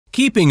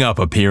Keeping Up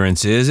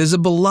Appearances is a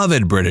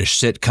beloved British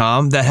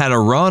sitcom that had a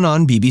run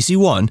on BBC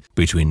One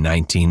between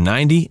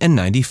 1990 and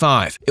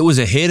 95. It was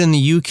a hit in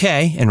the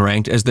UK and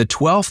ranked as the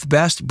 12th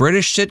best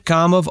British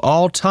sitcom of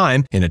all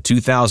time in a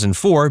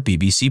 2004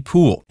 BBC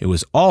poll. It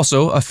was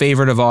also a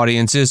favorite of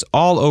audiences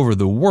all over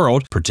the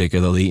world,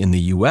 particularly in the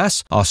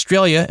US,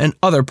 Australia, and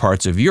other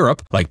parts of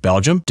Europe like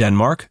Belgium,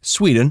 Denmark,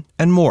 Sweden,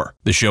 and more.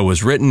 The show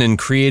was written and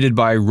created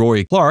by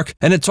Roy Clark,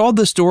 and it told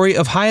the story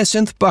of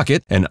Hyacinth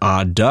Bucket, an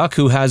odd duck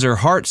who has her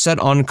heart set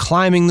on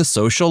climbing the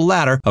social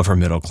ladder of her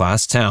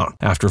middle-class town.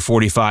 After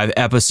 45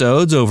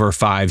 episodes over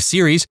 5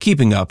 series,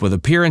 Keeping Up with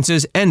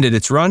Appearances ended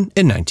its run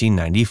in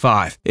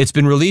 1995. It's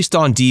been released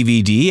on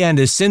DVD and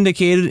is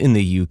syndicated in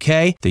the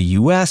UK, the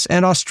US,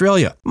 and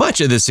Australia.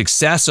 Much of the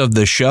success of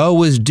the show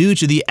was due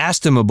to the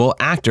estimable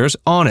actors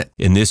on it.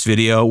 In this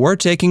video, we're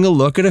taking a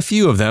look at a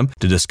few of them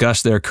to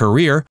discuss their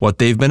career, what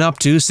they've been up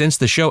to since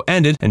the show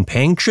ended, and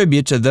paying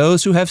tribute to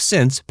those who have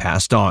since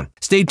passed on.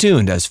 Stay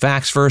tuned as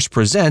Facts First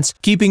presents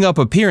Keeping Up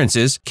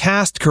Appearances,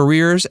 Cast,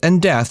 Careers,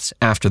 and Deaths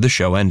after the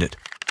show ended.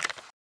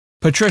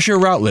 Patricia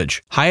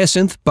Routledge,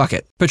 Hyacinth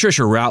Bucket.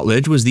 Patricia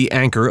Routledge was the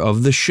anchor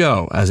of the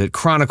show, as it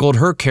chronicled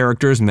her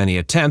character's many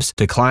attempts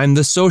to climb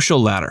the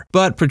social ladder.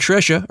 But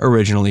Patricia,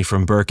 originally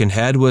from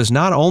Birkenhead, was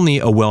not only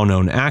a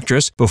well-known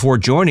actress before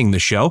joining the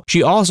show,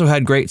 she also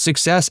had great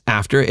success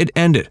after it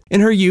ended. In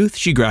her youth,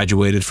 she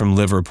graduated from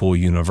Liverpool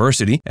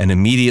University and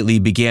immediately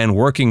began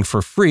working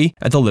for free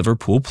at the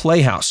Liverpool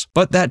Playhouse.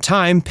 But that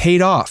time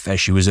paid off, as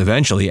she was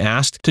eventually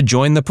asked to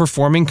join the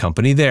performing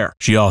company there.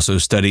 She also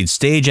studied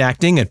stage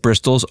acting at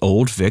Bristol's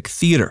Old Vic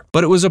Theatre.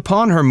 But it was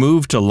upon her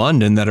move to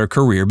London that her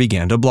career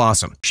began to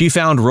blossom. She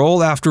found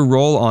role after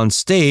role on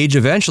stage,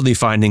 eventually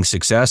finding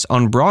success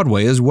on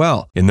Broadway as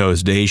well. In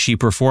those days, she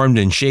performed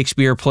in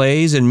Shakespeare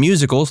plays and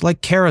musicals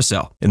like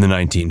Carousel. In the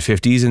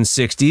 1950s and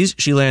 60s,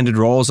 she landed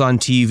roles on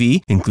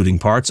TV, including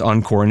parts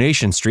on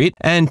Coronation Street,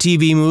 and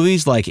TV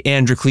movies like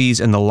Androcles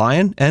and the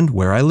Lion and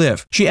Where I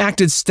Live. She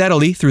acted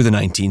steadily through the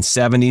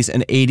 1970s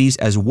and 80s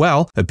as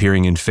well,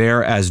 appearing in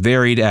fare as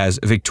varied as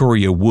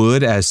Victoria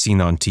Wood as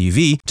seen on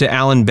TV, to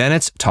Alan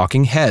Bennett's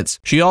Talking Heads.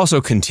 She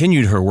also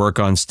continued her work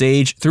on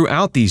stage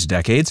throughout these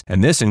decades,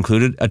 and this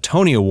included a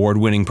Tony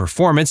Award-winning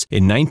performance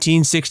in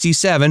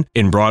 1967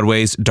 in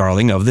Broadway's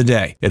Darling of the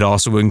Day. It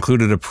also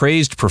included a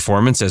praised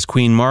performance as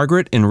Queen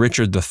Margaret in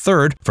Richard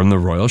III from the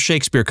Royal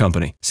Shakespeare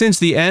Company. Since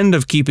the end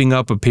of Keeping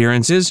Up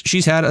Appearances,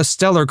 she's had a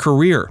stellar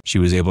career. She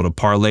was able to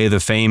parlay the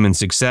fame and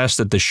success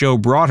that the show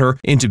brought her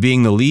into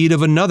being the lead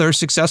of another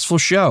successful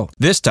show.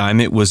 This time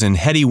it was in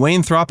Hetty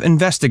Wainthropp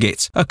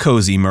Investigates, a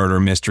cozy murder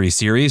mystery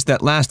series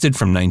that lasted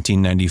from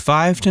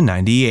 1995 to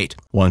 98.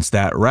 Once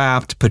that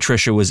wrapped,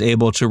 Patricia was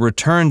able to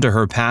return to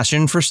her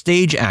passion for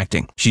stage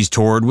acting. She's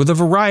toured with a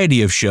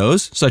variety of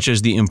shows, such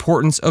as The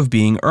Importance of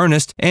Being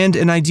Earnest and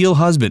An Ideal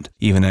Husband.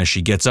 Even as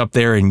she gets up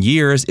there in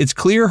years, it's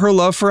clear her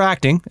love for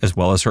acting, as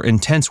well as her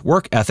intense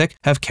work ethic,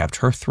 have kept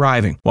her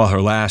thriving. While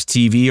her last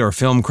TV or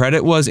film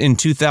credit was in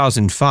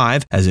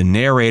 2005 as a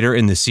narrator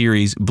in the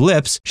series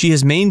Blips, she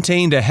has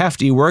maintained a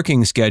hefty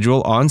working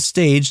schedule on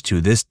stage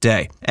to this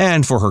day.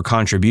 And for her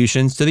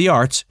contributions to the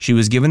arts, she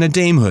was given a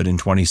damehood in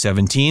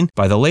 2017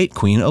 by the late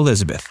Queen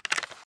Elizabeth.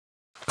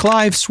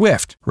 Clive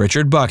Swift,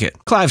 Richard Bucket.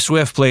 Clive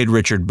Swift played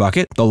Richard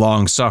Bucket, the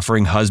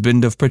long-suffering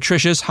husband of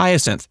Patricia's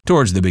Hyacinth.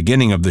 Towards the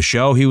beginning of the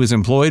show, he was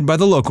employed by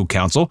the local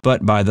council,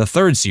 but by the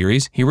 3rd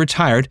series, he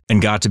retired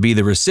and got to be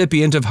the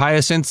recipient of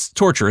Hyacinth's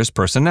torturous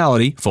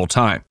personality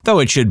full-time. Though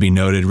it should be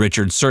noted,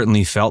 Richard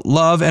certainly felt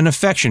love and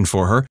affection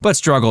for her, but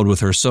struggled with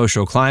her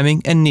social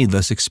climbing and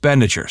needless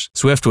expenditures.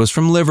 Swift was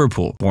from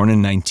Liverpool, born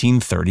in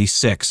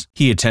 1936.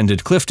 He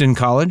attended Clifton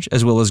College,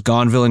 as well as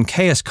Gonville and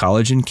Caius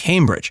College in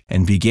Cambridge,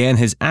 and began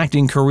his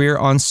acting career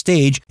on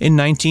stage in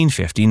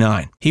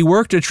 1959. He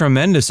worked a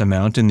tremendous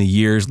amount in the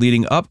years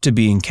leading up to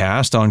being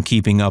cast on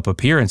Keeping Up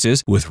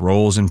Appearances, with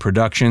roles in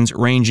productions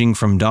ranging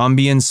from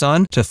Dombey and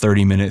Son to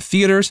 30-minute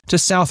theaters to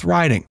South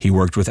Riding. He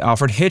worked with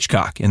Alfred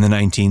Hitchcock in the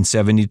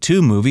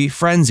 1972 movie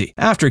Frenzy.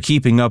 After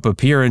Keeping Up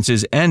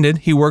Appearances ended,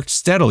 he worked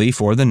steadily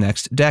for the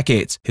next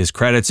decades. His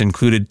credits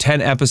included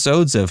 10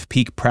 episodes of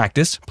Peak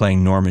Practice,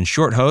 playing Norman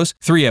Shorthose,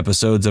 3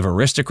 episodes of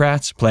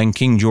Aristocrats, playing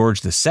King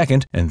George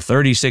II, and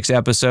 36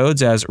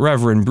 episodes as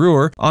Reverend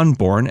Brewer on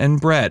Born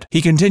and Bred.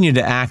 He continued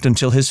to act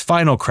until his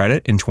final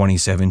credit in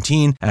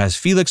 2017 as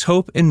Felix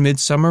Hope in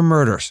Midsummer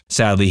Murders.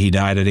 Sadly, he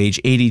died at age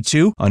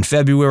 82 on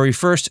February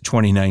 1,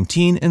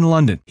 2019 in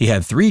London. He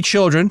had 3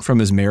 children from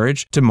his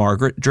marriage to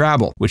Margaret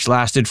Drabble, which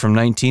lasted from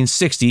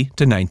 1960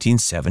 to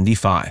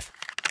 1975.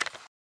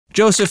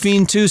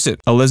 Josephine Tewson,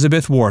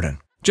 Elizabeth Warden.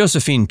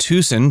 Josephine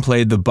Tewson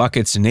played the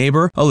Bucket's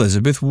neighbor,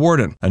 Elizabeth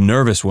Warden, a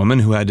nervous woman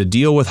who had to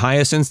deal with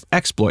Hyacinth's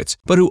exploits,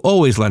 but who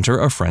always lent her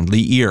a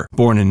friendly ear.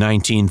 Born in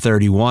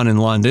 1931 in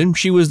London,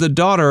 she was the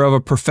daughter of a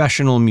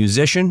professional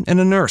musician and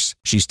a nurse.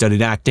 She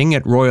studied acting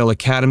at Royal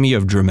Academy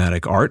of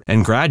Dramatic Art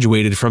and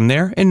graduated from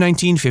there in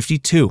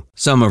 1952.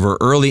 Some of her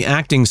early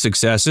acting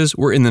successes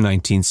were in the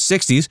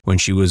 1960s when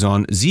she was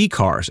on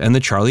Z-Cars and The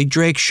Charlie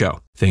Drake Show.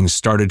 Things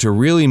started to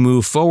really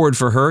move forward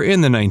for her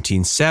in the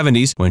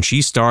 1970s when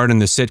she starred in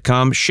the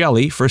sitcom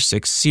Shelley for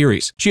 6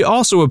 series. She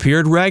also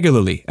appeared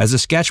regularly as a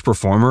sketch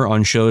performer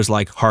on shows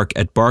like Hark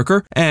at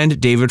Barker and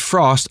David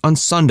Frost on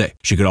Sunday.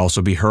 She could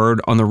also be heard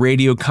on the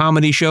radio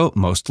comedy show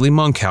Mostly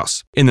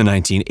Monkhouse. In the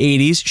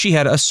 1980s, she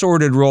had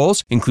assorted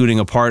roles, including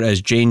a part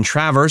as Jane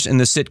Travers in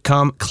the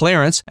sitcom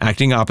Clarence,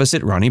 acting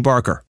opposite Ronnie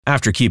Barker.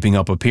 After keeping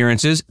up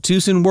appearances,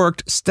 Tewson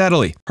worked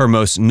steadily. Her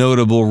most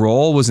notable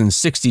role was in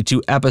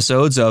 62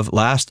 episodes of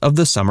Last of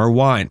the Summer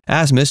Wine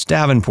as Miss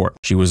Davenport.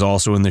 She was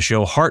also in the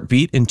show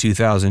Heartbeat in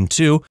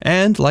 2002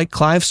 and, like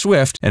Clive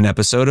Swift, an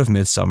episode of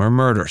Midsummer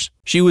Murders.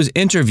 She was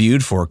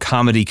interviewed for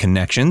Comedy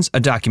Connections, a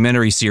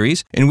documentary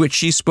series in which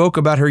she spoke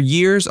about her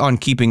years on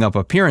Keeping Up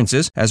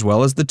Appearances as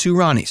well as the two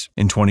Ronnies.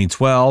 In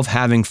 2012,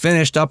 having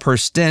finished up her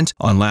stint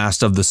on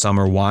Last of the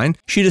Summer Wine,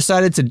 she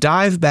decided to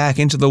dive back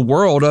into the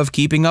world of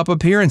Keeping Up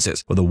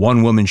Appearances with a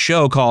one-woman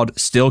show called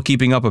Still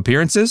Keeping Up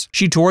Appearances.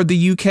 She toured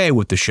the UK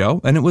with the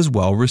show and it was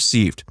well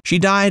received. She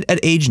died at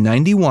age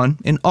 91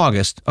 in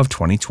August of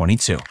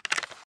 2022.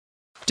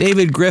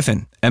 David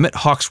Griffin, Emmet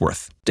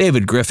Hawksworth.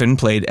 David Griffin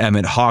played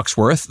Emmet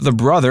Hawksworth, the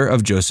brother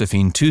of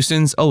Josephine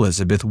Tewson's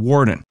Elizabeth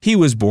Warden. He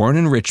was born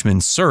in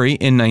Richmond, Surrey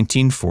in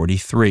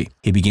 1943.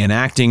 He began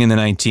acting in the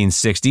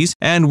 1960s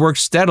and worked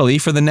steadily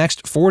for the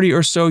next 40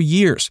 or so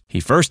years. He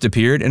first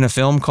appeared in a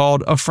film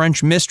called A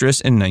French Mistress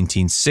in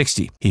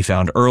 1960. He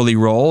found early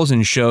roles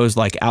in shows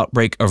like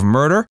Outbreak of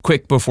Murder,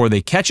 Quick Before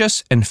They Catch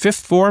Us, and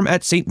Fifth Form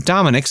at St.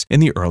 Dominic's in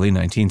the early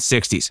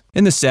 1960s.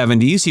 In the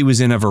 70s, he was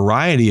in a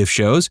variety of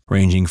shows,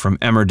 ranging from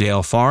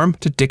Emmerdale Farm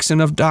to Dixon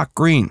of Dock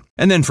Green.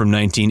 And then from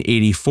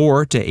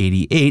 1984 to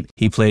 88,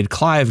 he played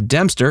Clive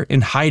Dempster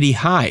in Heidi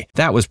High.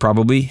 That was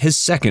probably his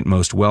second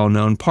most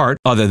well-known part,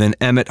 other than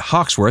Emmet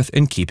Hawksworth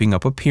in Keeping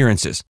Up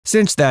Appearances.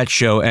 Since that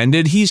show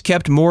ended, he's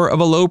kept more of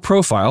a low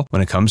profile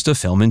when it comes to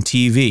film and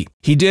TV.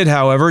 He did,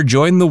 however,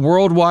 join the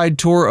worldwide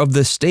tour of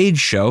the stage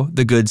show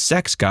The Good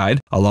Sex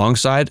Guide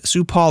alongside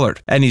Sue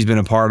Pollard, and he's been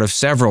a part of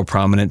several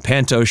prominent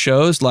panto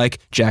shows like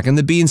Jack and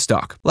the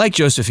Beanstalk. Like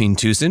Josephine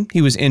Tewson,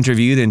 he was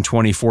interviewed in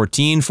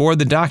 2014 for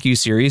the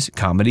docuseries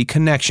Comedy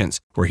Connections,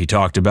 where he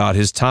talked about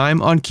his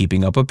time on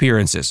Keeping Up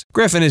Appearances.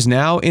 Griffin is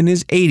now in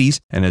his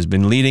 80s and has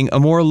been leading a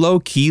more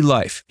low-key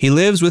life. He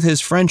lives with his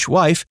French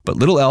wife, but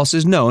little else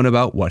is known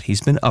about what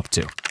he's been up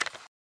to.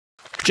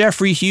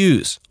 Geoffrey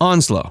Hughes,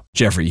 Onslow.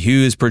 Geoffrey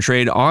Hughes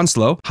portrayed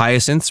Onslow,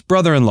 Hyacinth's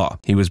brother-in-law.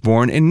 He was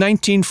born in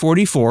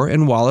 1944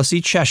 in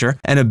Wallasey, Cheshire,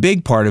 and a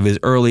big part of his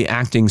early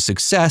acting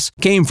success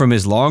came from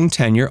his long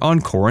tenure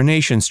on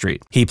Coronation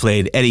Street. He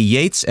played Eddie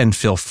Yates and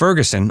Phil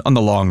Ferguson on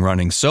the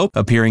long-running soap,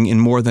 appearing in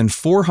more than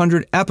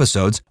 400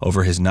 episodes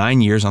over his 9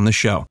 years on the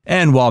show.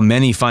 And while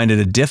many find it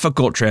a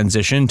difficult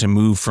transition to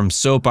move from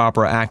soap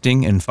opera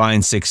acting and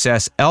find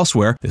success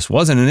elsewhere, this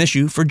wasn't an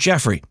issue for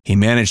Geoffrey. He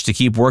managed to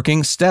keep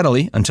working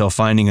steadily until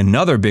finding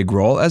another big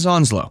role as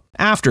Onslow.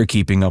 After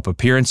Keeping Up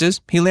Appearances,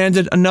 he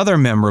landed another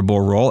memorable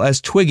role as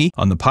Twiggy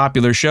on the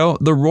popular show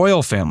The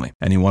Royal Family,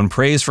 and he won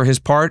praise for his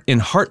part in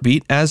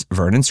Heartbeat as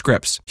Vernon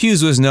Scripps.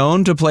 Hughes was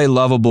known to play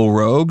lovable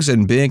rogues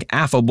and big,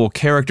 affable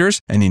characters,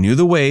 and he knew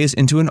the ways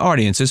into an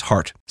audience's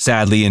heart.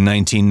 Sadly, in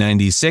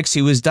 1996,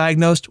 he was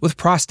diagnosed with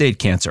prostate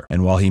cancer,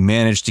 and while he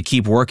managed to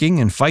keep working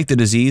and fight the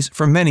disease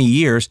for many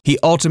years, he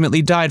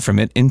ultimately died from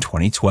it in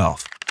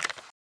 2012.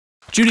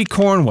 Judy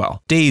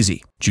Cornwell,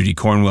 Daisy. Judy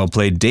Cornwell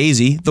played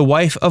Daisy, the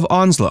wife of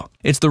Onslow.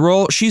 It's the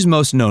role she's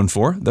most known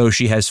for, though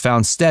she has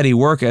found steady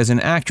work as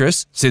an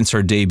actress since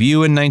her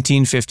debut in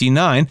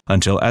 1959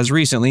 until as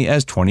recently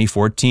as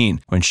 2014,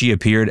 when she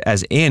appeared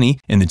as Annie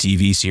in the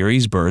TV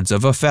series Birds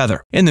of a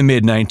Feather. In the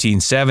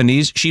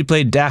mid-1970s, she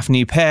played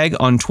Daphne Pegg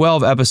on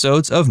 12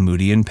 episodes of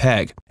Moody and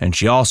Peg, and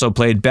she also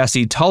played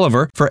Bessie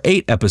Tulliver for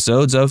 8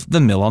 episodes of The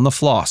Mill on the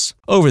Floss.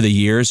 Over the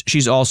years,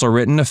 she's also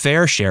written a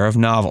fair share of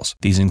novels.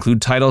 These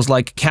include titles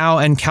like Cow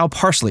and Cow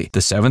Parsley,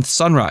 The Seventh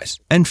Sunrise,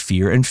 and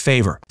Fear and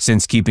Favor.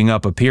 Since Keeping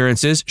Up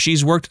Appearances,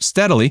 she's worked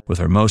steadily, with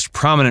her most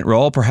prominent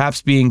role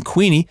perhaps being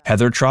Queenie,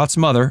 Heather Trott's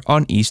mother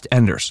on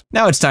EastEnders.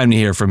 Now it's time to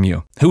hear from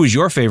you. Who is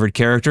your favorite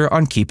character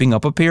on Keeping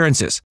Up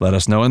Appearances? Let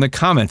us know in the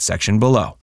comments section below.